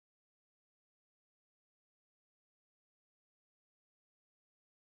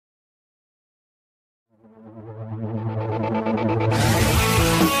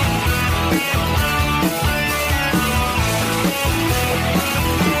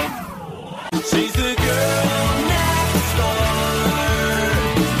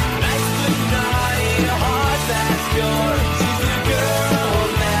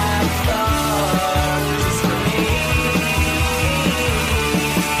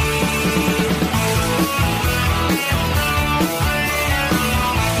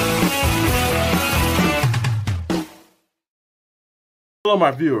So my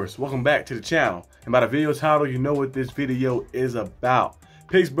viewers, welcome back to the channel. And by the video title, you know what this video is about.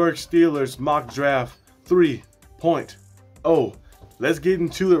 Pittsburgh Steelers mock draft 3.0. Let's get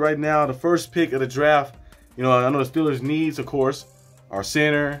into it right now. The first pick of the draft, I know the Steelers needs, of course, our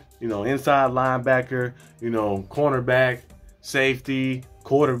center, inside linebacker, cornerback, safety,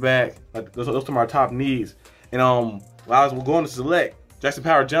 quarterback. Those are my top needs. And while I was going to select, Jackson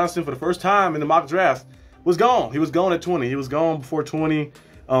Powers-Johnson for the first time in the mock draft was gone. He was gone at 20. He was gone before 20.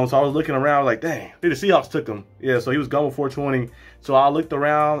 So I was looking around like, dang, the Seahawks took him. Yeah, so he was gone before 20. So I looked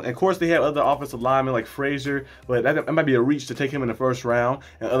around, and of course they have other offensive linemen like Frazier, but that might be a reach to take him in the first round.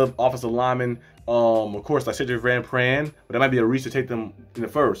 And other offensive linemen, of course, like Cedric Van Pran, but that might be a reach to take them in the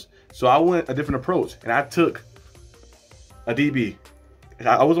first. So I went a different approach, and I took a DB.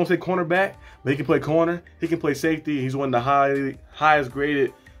 I was gonna say cornerback, but he can play corner. He can play safety. He's one of the highest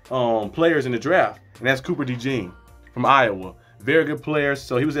graded players in the draft, and that's Cooper DeJean from Iowa. Very good player.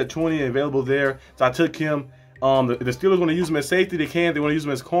 So he was at 20 and available there. So I took him. The Steelers want to use him as safety. They can. They want to use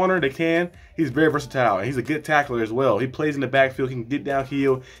him as corner. They can. He's very versatile. And he's a good tackler as well. He plays in the backfield. He can get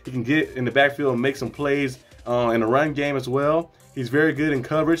downhill. He can get in the backfield and make some plays in the run game as well. He's very good in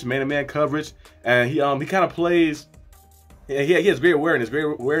coverage, man-to-man coverage, and he kind of plays. He has great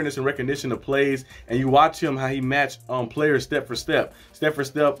awareness and recognition of plays, and you watch him how he match players step for step.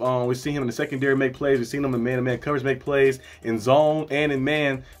 We see him in the secondary make plays. We've seen him in man-to-man coverage make plays, in zone and in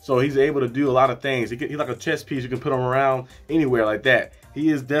man. So he's able to do a lot of things. He's like a chess piece. You can put him around anywhere like that. He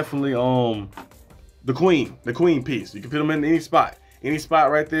is definitely the queen piece. You can put him in any spot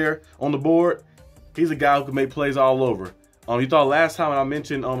right there on the board. He's a guy who can make plays all over. You thought last time when I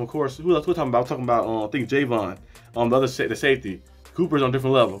mentioned, of course, who else we're talking about? I'm talking about, I think Javon. The safety. Cooper's on a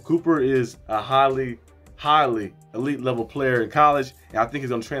different level. Cooper is a highly elite level player in college, and I think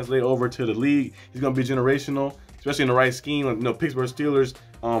he's going to translate over to the league. He's going to be generational, especially in the right scheme. Pittsburgh Steelers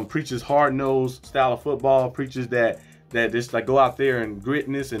preaches hard-nosed style of football, preaches that just like go out there and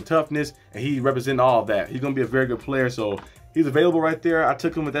gritness and toughness, and he represents all of that. He's going to be a very good player, so he's available right there. I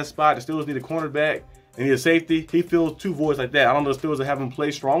took him at that spot. The Steelers need a cornerback and he's a safety. He fills two voids like that. I don't know if the Steelers will have him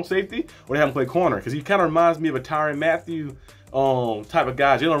play strong safety or they have him play corner, because he kind of reminds me of a Tyrann Mathieu type of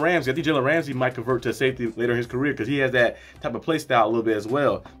guy. Jalen Ramsey. I think Jalen Ramsey might convert to a safety later in his career because he has that type of play style a little bit as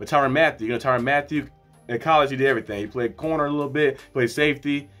well. But Tyrann Mathieu, Tyrann Mathieu in college, he did everything. He played corner a little bit, played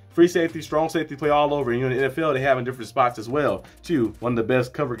safety, free safety, strong safety, play all over. And in the NFL, they have him in different spots as well, too. One of the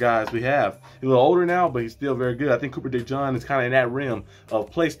best cover guys we have. He's a little older now, but he's still very good. I think Cooper DeJean is kind of in that rim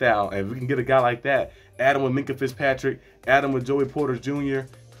of play style. And if we can get a guy like that, add him with Minkah Fitzpatrick, add him with Joey Porter Jr.,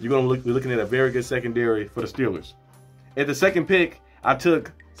 you're going to be looking at a very good secondary for the Steelers. At the second pick, I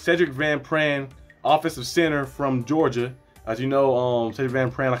took Cedric Van Pran, offensive center from Georgia. As you know, Cedric Van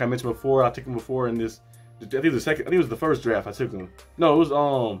Pran, like I mentioned before, I took him before in this. I think it was the first draft I took him. No, it was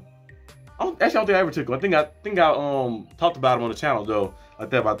I don't think I ever took him. I think I talked about him on the channel though, like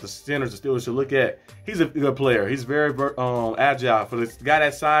that, about the centers the Steelers should look at. He's a good player. He's very agile for this guy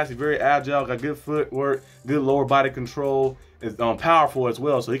that size. He's very agile, got good footwork, good lower body control. Is powerful as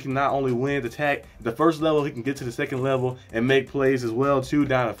well, so he can not only win the attack at the first level, he can get to the second level and make plays as well too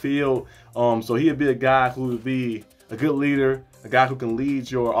down the field. So he'd be a guy who would be a good leader, a guy who can lead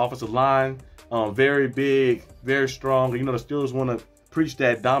your offensive line. Very big, very strong. The Steelers want to preach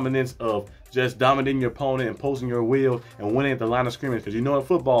that dominance of just dominating your opponent, imposing your will, and winning at the line of scrimmage. Because in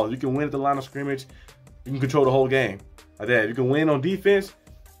football, you can win at the line of scrimmage, you can control the whole game like that. You can win on defense,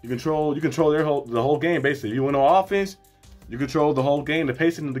 you control the whole game basically. If you win on offense, you control the whole game, the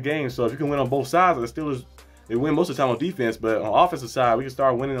pacing of the game. So if you can win on both sides, the Steelers, they win most of the time on defense, but on offensive side, we can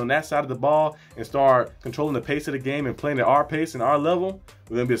start winning on that side of the ball and start controlling the pace of the game and playing at our pace and our level.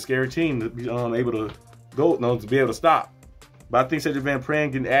 We're gonna be a scary team to be able to go, to be able to stop. But I think Cedric Van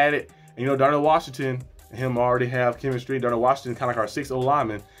Pran getting added, and Darnell Washington and him already have chemistry. Darnell Washington kind of like our 6'0"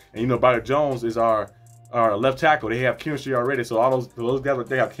 lineman, and Byron Jones is our left tackle. They have chemistry already, so all those guys,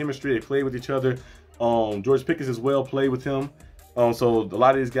 they have chemistry. They play with each other. George Pickens as well played with him. So a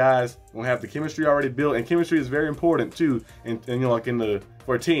lot of these guys will have the chemistry already built, and chemistry is very important too. And like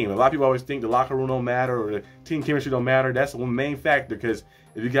for a team, a lot of people always think the locker room don't matter or the team chemistry don't matter. That's one main factor, because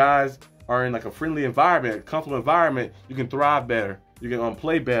if you guys are in like a friendly environment, a comfortable environment, you can thrive better. You can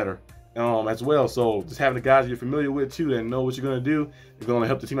play better as well. So just having the guys you're familiar with too that know what you're gonna do is gonna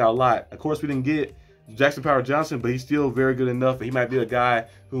help the team out a lot. Of course, we didn't get Jackson Powers-Johnson, but he's still very good enough, and he might be a guy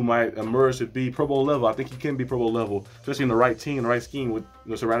who might emerge to be Pro Bowl level. I think he can be Pro Bowl level, especially in the right team, the right scheme, with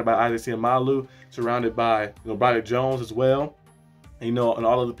surrounded by Isaiah Malu, surrounded by Broderick Jones as well, and and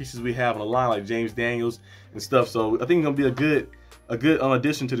all of the pieces we have on the line like James Daniels and stuff. So I think it's gonna be a good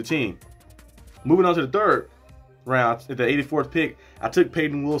addition to the team. Moving on to the third, round, at the 84th pick, I took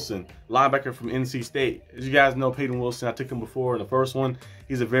Peyton Wilson, linebacker from NC State. As you guys know, Peyton Wilson, I took him before in the first one.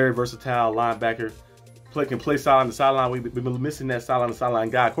 He's a very versatile linebacker. Can play sideline to sideline. We've been missing that sideline to sideline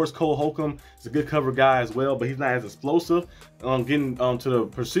guy. Of course, Cole Holcomb is a good cover guy as well, but he's not as explosive getting to the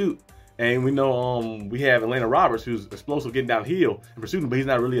pursuit. And we know we have Atlanta Roberts, who's explosive getting downhill and pursuing, but he's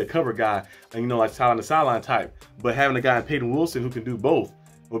not really a cover guy, and like sideline to sideline type. But having a guy in Peyton Wilson who can do both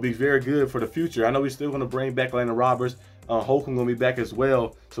will be very good for the future. I know we're still going to bring back Atlanta Roberts. Holcomb going to be back as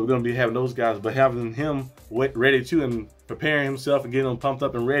well, so we're going to be having those guys, but having him ready too and preparing himself and getting him pumped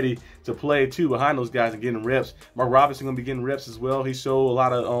up and ready to play too behind those guys and getting reps. Mark Robinson going to be getting reps as well. He showed a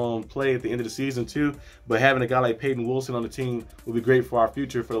lot of play at the end of the season too, but having a guy like Peyton Wilson on the team will be great for our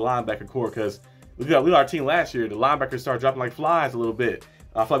future for the linebacker core, because we got our team last year. The linebackers started dropping like flies a little bit.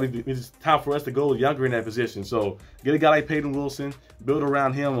 I feel like it's time for us to go younger in that position. So get a guy like Peyton Wilson, build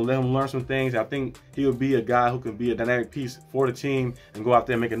around him and let him learn some things. I think he would be a guy who can be a dynamic piece for the team and go out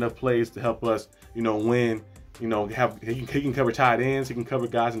there and make enough plays to help us, win. He can cover tight ends. He can cover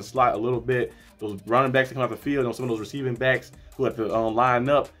guys in the slot a little bit. Those running backs that come out the field, some of those receiving backs who have to line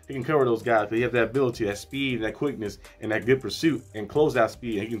up, he can cover those guys. But he has that ability, that speed, and that quickness, and that good pursuit and closeout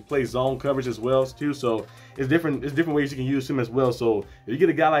speed. And he can play zone coverage as well too. So it's different ways you can use him as well. So if you get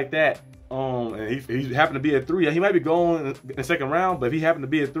a guy like that, and he happened to be a 3, he might be going in the second round. But if he happened to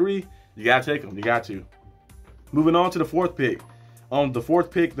be a 3, you gotta take him. You got to. Moving on to the 4th pick. The 4th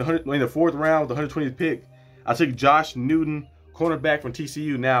pick, the 4th round, the 120th pick, I took Josh Newton, cornerback from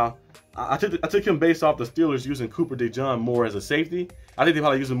TCU. Now, I took him based off the Steelers using Cooper DeJean more as a safety. I think they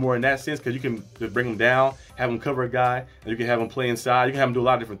probably use him more in that sense, because you can just bring him down, have him cover a guy, and you can have him play inside. You can have him do a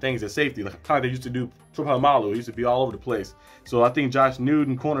lot of different things at safety, like how they used to do Troy Polamalu. He used to be all over the place. So I think Josh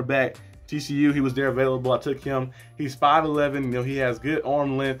Newton, cornerback, TCU, he was there available. I took him. He's 5'11". He has good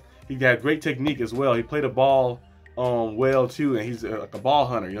arm length. He got great technique as well. He played the ball well too, and he's like a ball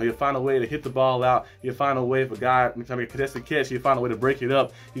hunter. He'll find a way to hit the ball out. He'll find a way, if a guy makes a contested catch, he'll find a way to break it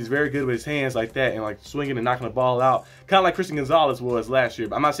up. He's very good with his hands like that, and like swinging and knocking the ball out, kind of like Christian Gonzalez was last year.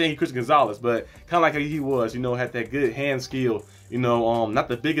 I'm not saying he's Christian Gonzalez, but kind of like he was. Had that good hand skill. Not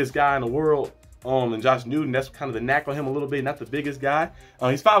the biggest guy in the world. And Josh Newton, that's kind of the knack on him a little bit. Not the biggest guy.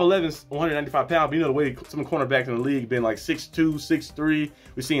 He's 5'11", 195 pounds. But the way some cornerbacks in the league been like 6'2", 6'3".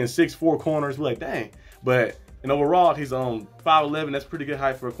 We're seeing 6'4" corners. We're like, dang. But overall, he's 5'11". That's pretty good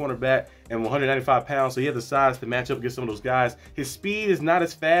height for a cornerback, and 195 pounds. So he has the size to match up against some of those guys. His speed is not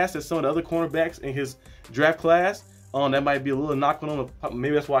as fast as some of the other cornerbacks in his draft class. That might be a little knock on him.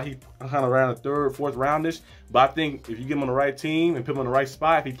 Maybe that's why he kind of around the 3rd, 4th roundish. But I think if you get him on the right team and put him on the right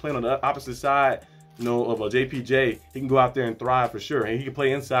spot, if he's playing on the opposite side, of a JPJ, he can go out there and thrive for sure. And he can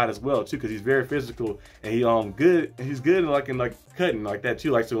play inside as well too, because he's very physical, and he's good in cutting like that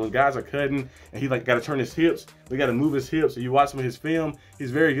too. Like, so when guys are cutting and he got to turn his hips, we got to move his hips. So you watch some of his film,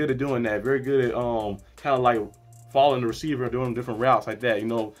 he's very good at doing that. Very good at kind of like following the receiver and doing different routes like that.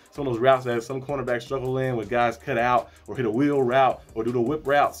 Some of those routes that some cornerbacks struggle in, with guys cut out or hit a wheel route or do the whip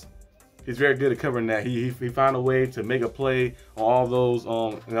routes. He's very good at covering that. He found a way to make a play on all those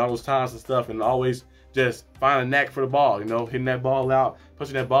and all those times and stuff, and always just find a knack for the ball. Hitting that ball out,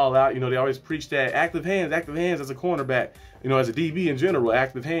 pushing that ball out. They always preach that active hands as a cornerback. As a DB in general,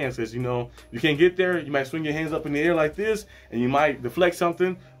 active hands, because you can't get there. You might swing your hands up in the air like this, and you might deflect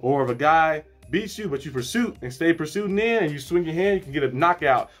something, or if a guy beats you, but you pursue and stay pursuing in, and you swing your hand, you can get a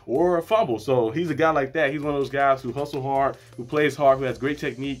knockout or a fumble. So he's a guy like that. He's one of those guys who hustle hard, who plays hard, who has great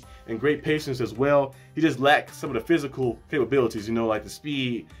technique and great patience as well. He just lacks some of the physical capabilities, like the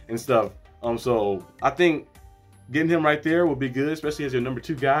speed and stuff. So I think getting him right there would be good, especially as your number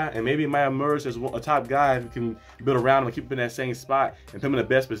 2 guy, and maybe he might emerge as a top guy if you can build around him and keep him in that same spot and put him in the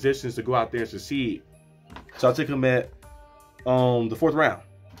best positions to go out there and succeed. So I took him at the 4th round.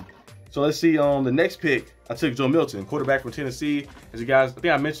 So let's see, the next pick, I took Joe Milton, quarterback from Tennessee. As you guys, I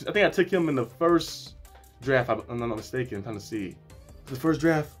think I took him in the 1st draft, if I'm not mistaken. I'm trying to see. The 1st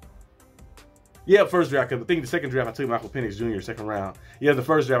draft? Yeah, 1st draft, because I think the 2nd draft I took Michael Penix Jr., 2nd round. Yeah, the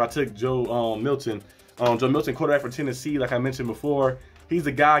 1st draft I took Joe Milton. Joe Milton, quarterback for Tennessee, like I mentioned before. He's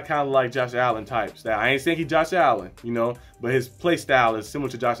a guy kind of like Josh Allen type style. I ain't saying he's Josh Allen, but his play style is similar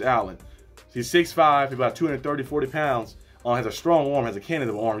to Josh Allen. He's 6'5", he's about 230, 40 pounds. Has a strong arm, has a cannon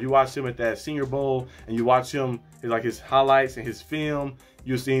of arm. You watch him at that Senior Bowl, and you watch him, his highlights and his film.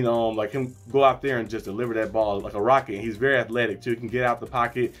 You've seen him go out there and just deliver that ball like a rocket. And he's very athletic too. He can get out the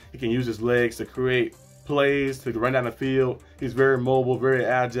pocket. He can use his legs to create plays, to run down the field. He's very mobile, very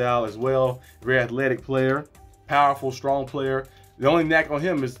agile as well. Very athletic player, powerful, strong player. The only knack on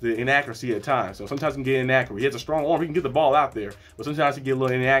him is the inaccuracy at times. So sometimes he can get inaccurate. He has a strong arm. He can get the ball out there, but sometimes he get a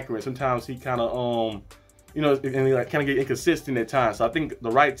little inaccurate. Sometimes he kind of you know, and they like kind of get inconsistent at times. So I think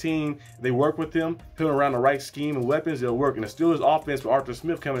the right team, they work with him, put him around the right scheme and weapons, it'll work. And the Steelers offense with Arthur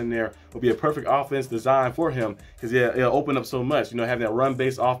Smith coming in there will be a perfect offense designed for him, because it'll open up so much. You know, having that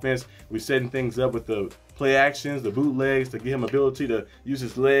run-based offense, we're setting things up with the play actions, the bootlegs, to give him ability to use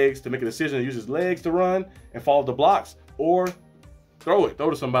his legs, to make a decision to use his legs to run and follow the blocks, or throw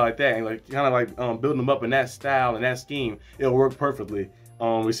to somebody like that, and like kind of like building them up in that style and that scheme. It'll work perfectly.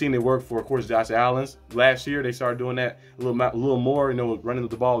 We've seen it work for, of course, Josh Allen. Last year, they started doing that a little more, you know, running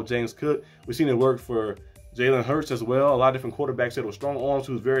the ball with James Cook. We've seen it work for Jalen Hurts as well. A lot of different quarterbacks that were strong arms,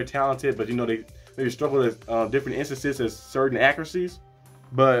 who's very talented, but, you know, they maybe struggle with different instances as certain accuracies.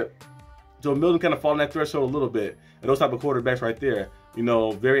 But Joe Milton kind of fall in that threshold a little bit. And those type of quarterbacks right there, you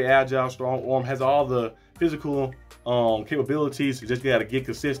know, very agile, strong arm, has all the physical capabilities. You just got to get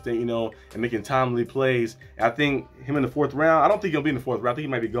consistent, you know, and making timely plays. And I think him in the 4th round, I don't think he'll be in the 4th round. I think he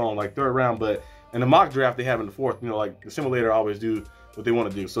might be going like 3rd round, but in the mock draft, they have him in the 4th, you know, like the simulator always do what they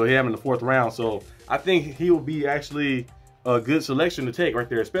want to do. So they have him in the 4th round. So I think he will be actually a good selection to take right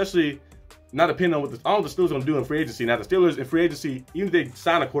there, especially not depending on what I don't know what the Steelers going to do in free agency. Now, the Steelers in free agency, even if they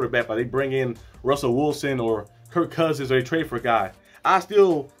sign a quarterback, like they bring in Russell Wilson or Kirk Cousins, or they trade for a guy, I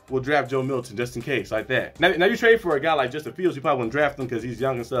still will draft Joe Milton just in case, like that. Now you trade for a guy like Justin Fields, you probably wouldn't draft him because he's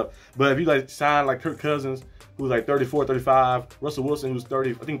young and stuff. But if you like sign like Kirk Cousins, who's like 34, 35, Russell Wilson, who's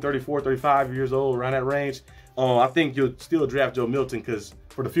 30, I think 34, 35 years old, around that range, I think you'll still draft Joe Milton, because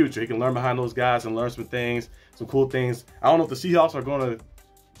for the future, he can learn behind those guys and learn some things, some cool things. I don't know if the Seahawks are going to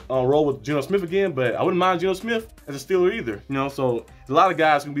roll with Geno Smith again, but I wouldn't mind Geno Smith as a Steeler either. You know, so a lot of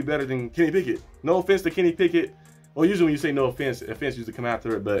guys can be better than Kenny Pickett. No offense to Kenny Pickett. Well, usually when you say no offense, offense usually come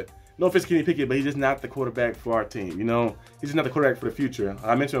after it, but no offense to Kenny Pickett, but he's just not the quarterback for our team. You know, he's just not the quarterback for the future.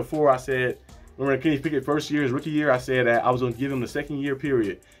 I mentioned before, I said, remember Kenny Pickett first year, his rookie year, I said that I was going to give him the 2nd year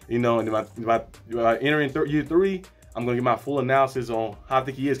period. You know, and if I enter in year 3, I'm going to get my full analysis on how I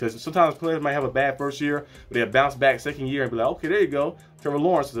think he is, because sometimes players might have a bad first year, but they'll bounce back 2nd year and be like, okay, there you go. Trevor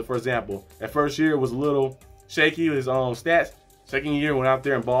Lawrence is for example. That first year was a little shaky with his stats. 2nd year went out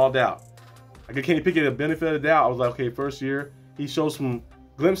there and balled out. I give Kenny Pickett the benefit of the doubt. I was like, okay, first year, he showed some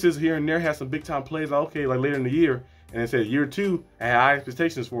glimpses here and there, had some big time plays. Like, okay, like later in the year. And then said year 2, I had high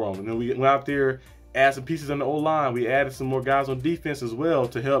expectations for him. And then we went out there, added some pieces on the O-line. We added some more guys on defense as well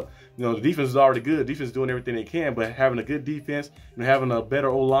to help. You know, the defense is already good. Defense is doing everything they can, but having a good defense, you know, having a better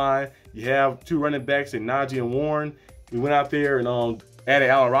O-line. You have 2 running backs in Najee and Warren. We went out there and added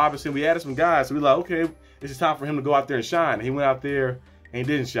Allen Robinson. We added some guys. So we like, okay, this is time for him to go out there and shine. And he went out there and he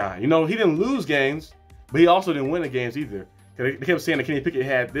didn't shine. You know, he didn't lose games, but he also didn't win the games either. They kept saying that Kenny Pickett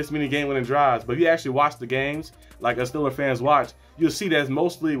had this many game-winning drives, but if you actually watch the games, like us Steelers fans watch, you'll see that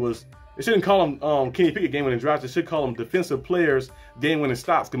mostly was, they shouldn't call them Kenny Pickett game-winning drives, they should call them defensive players game-winning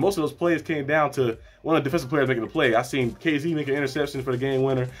stops, because most of those plays came down to one of the defensive players making the play. I seen KZ make an interception for the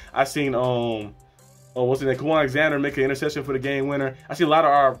game-winner. I seen, what's his name, Kwan Alexander make an interception for the game-winner. I see a lot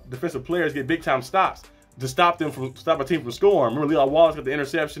of our defensive players get big-time stops to stop a team from scoring. Remember, Leon Wallace got the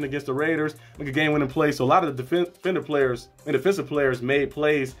interception against the Raiders, make a game-winning play. So a lot of the defensive players made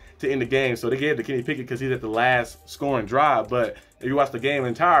plays to end the game. So they gave it to Kenny Pickett because he's at the last scoring drive. But if you watch the game in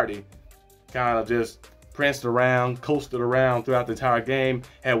entirety, kind of just pranced around, coasted around throughout the entire game,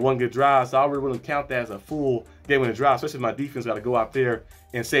 had one good drive. So I really wouldn't count that as a full game-winning drive, especially if my defense got to go out there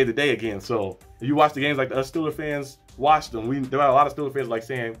and save the day again. So if you watch the games like the us Steelers fans watch them, there are a lot of Steelers fans like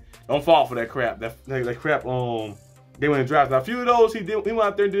saying, don't fall for that crap. That crap game-winning drives. Now, a few of those, he went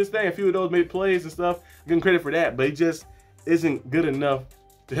out there and did his thing. A few of those made plays and stuff. Give him credit for that, but he just isn't good enough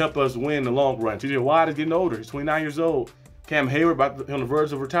to help us win in the long run. TJ Watt is getting older. He's 29 years old. Cam Hayward on the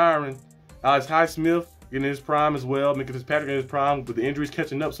verge of retiring. Alex Highsmith getting in his prime as well. Minka Fitzpatrick in his prime, with the injuries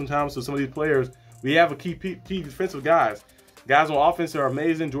catching up sometimes to some of these players. We have a key defensive guys. Guys on offense are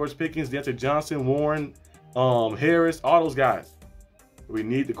amazing. George Pickens, Deontay Johnson, Warren, Harris, all those guys. We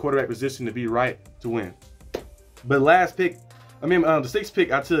need the quarterback position to be right to win. But last pick, the 6th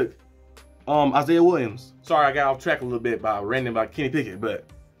pick, I took Isaiah Williams. Sorry, I got off track a little bit by ranting about Kenny Pickett, but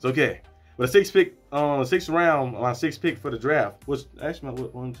it's okay. But the 6th pick, the 6th round, my 6th pick for the draft was actually my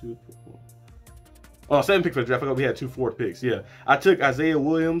 1, 2, 3, 4. 7th pick for the draft. I thought we had 2 4th picks. Yeah, I took Isaiah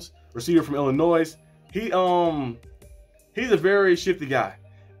Williams, receiver from Illinois. He's a very shifty guy.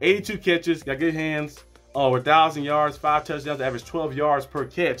 82 catches, got good hands. 1,000 yards, 5 touchdowns, average 12 yards per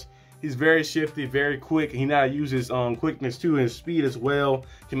catch. He's very shifty, very quick. He now uses quickness too and speed as well.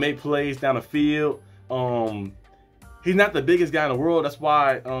 Can make plays down the field. He's not the biggest guy in the world. That's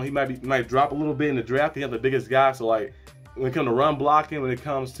why he might drop a little bit in the draft. He's not the biggest guy. So like when it comes to run blocking, when it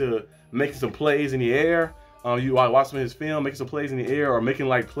comes to making some plays in the air, You watch some of his film, making some plays in the air, or making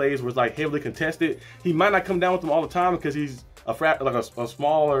like plays where it's like heavily contested. He might not come down with them all the time because he's a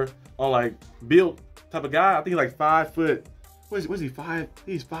smaller, like built type of guy. I think he's like 5 foot. What is he?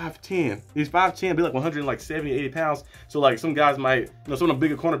 He's 5'10". He's 5'10", be like 170, 80 pounds. So like some guys might, some of the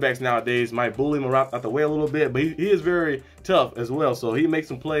bigger cornerbacks nowadays might bully him around out the way a little bit, but he is very tough as well. So he makes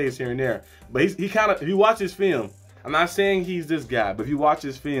some plays here and there. But he kind of, if you watch his film, I'm not saying he's this guy, but if you watch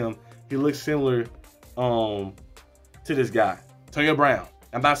his film, he looks similar to this guy, Antonio Brown.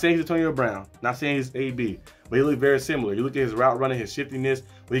 I'm not saying he's Antonio Brown, not saying he's AB, but he looks very similar. You look at his route running, his shiftiness,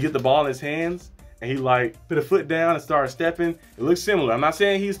 when he get the ball in his hands and he like put a foot down and start stepping, it looks similar. I'm not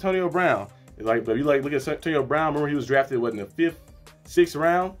saying he's Antonio Brown, but if you look at Antonio Brown, remember he was drafted in the 5th, 6th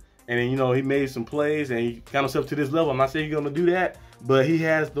round, and then he made some plays and he got himself to this level. I'm not saying he's gonna do that, but he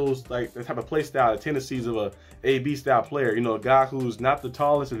has those like the type of play style, the tendencies of a AB style player. A guy who's not the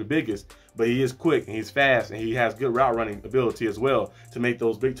tallest or the biggest, but he is quick and he's fast and he has good route running ability as well to make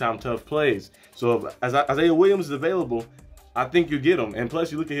those big time tough plays. So if Isaiah Williams is available, I think you get him. And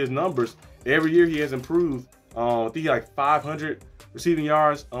plus, you look at his numbers. Every year he has improved. I think he had like 500 receiving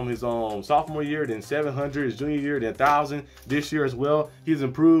yards on his sophomore year, then 700 his junior year, then 1,000 this year as well. He's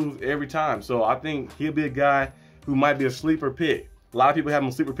improved every time. So I think he'll be a guy who might be a sleeper pick. A lot of people have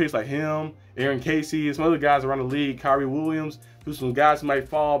him sleeper picks like him, Aaron Casey, and some other guys around the league, Kyrie Williams, who's some guys who might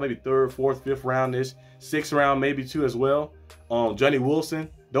fall maybe 3rd, 4th, 5th round-ish, 6th round maybe too as well. Johnny Wilson.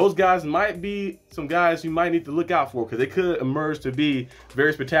 Those guys might be some guys you might need to look out for because they could emerge to be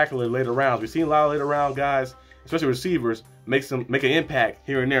very spectacular later rounds. We've seen a lot of later round guys, especially receivers, make an impact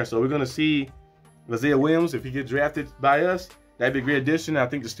here and there. So we're going to see Isaiah Williams, if he gets drafted by us, that'd be a great addition. I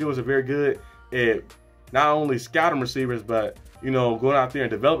think the Steelers are very good at not only scouting receivers, but going out there and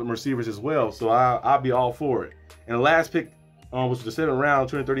developing receivers as well. So I'll be all for it. And the last pick, which was the 7th round,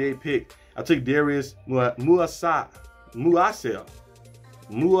 238 pick, I took Darius Muasai,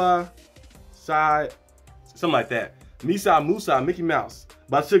 something like that. Musa, Mickey Mouse.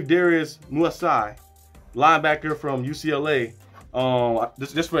 But I took Darius Muasai, linebacker from UCLA,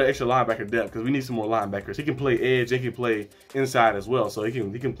 just for extra linebacker depth because we need some more linebackers. He can play edge, he can play inside as well, so he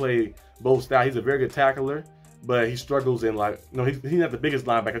can play both styles. He's a very good tackler, but he struggles in he's not the biggest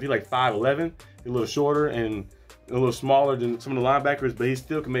linebacker. He's like 5'11", a little shorter and a little smaller than some of the linebackers, but he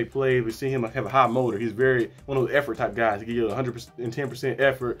still can make plays. We see him have a high motor. He's one of those effort type guys. He gives you 110%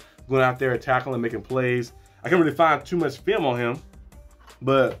 effort going out there tackling, making plays. I can't really find too much film on him,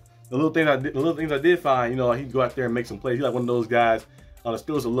 but the little things I did find, he can go out there and make some plays. He's like one of those guys the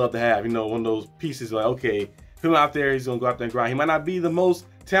Steelers would love to have. One of those pieces like, okay, put him out there, he's gonna go out there and grind. He might not be the most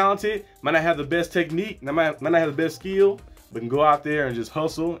talented, might not have the best technique, might not have the best skill, but can go out there and just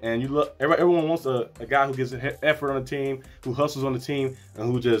hustle. And everyone wants a guy who gives effort on the team, who hustles on the team, and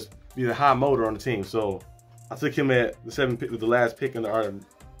who just be the high motor on the team. So I took him at the 7th pick, with the last pick in our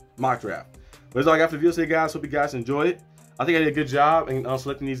mock draft. But that's all I got for the video today, guys. Hope you guys enjoyed it. I think I did a good job in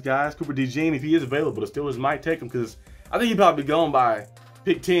selecting these guys. Cooper DeJean, if he is available, the Steelers might take him because I think he'd probably be gone by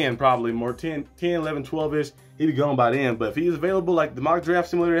pick 10, probably more 10, 11, 12-ish. He'd be gone by then. But if he's available, like the mock draft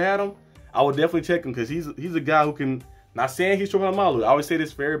simulator had him, I would definitely take him because he's a guy who can. Not saying he's Troy Polamalu. I always say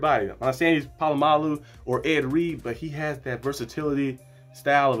this for everybody. I'm not saying he's Polamalu or Ed Reed, but he has that versatility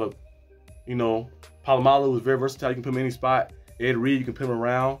style of Polamalu was very versatile. You can put him in any spot. Ed Reed, you can put him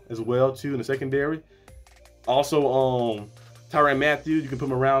around as well too in the secondary. Also, Tyrann Mathieu, you can put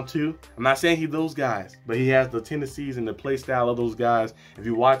him around too. I'm not saying he's those guys, but he has the tendencies and the play style of those guys. If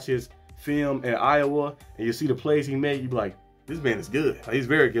you watch his film at Iowa and you see the plays he made, you be like, this man is good. Like, he's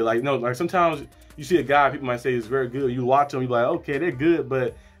very good. Like sometimes you see a guy, people might say is very good. You watch him, you're like, okay, they're good,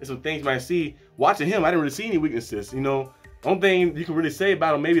 but there's some things you might see. Watching him, I didn't really see any weaknesses. Only thing you can really say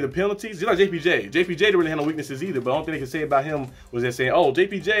about him, maybe the penalties. Just like JPJ. JPJ didn't really have no weaknesses either, but the only thing they can say about him was they're saying, oh,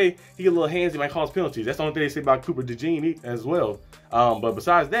 JPJ, he get a little handsy, might cause penalties. That's the only thing they say about Cooper DeJean as well. But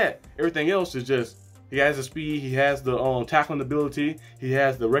besides that, everything else is just, he has the speed, he has the tackling ability, he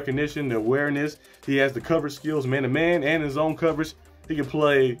has the recognition, the awareness, he has the coverage skills, man-to-man, and his own coverage. He can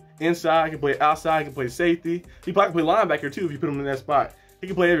play inside, he can play outside, he can play safety. He probably can play linebacker too if you put him in that spot. He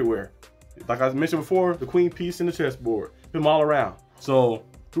can play everywhere. Like I mentioned before, the queen piece in the chessboard. Put him all around. So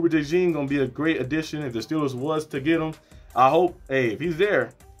Cooper DeJean gonna be a great addition if the Steelers was to get him. I hope, hey, if he's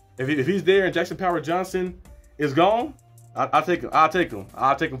there, if he's there and Jackson Power Johnson is gone, I'll take him. I'll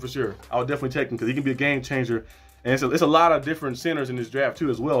take him for sure. I would definitely take him because he can be a game changer. And it's a lot of different centers in this draft too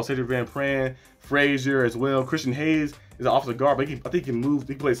as well. Cedric Van Pran, Frazier as well. Christian Hayes is an offensive guard, but I think he can move. He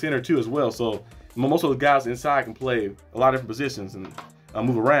can play center too as well. So most of the guys inside can play a lot of different positions and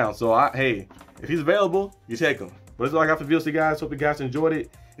move around. So hey, if he's available, you take him. But that's all I got for the video, guys. Hope you guys enjoyed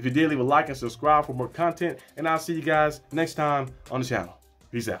it. If If you did, leave a like and subscribe for more content, and I'll see you guys next time on the channel.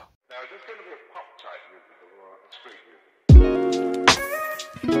 Peace out.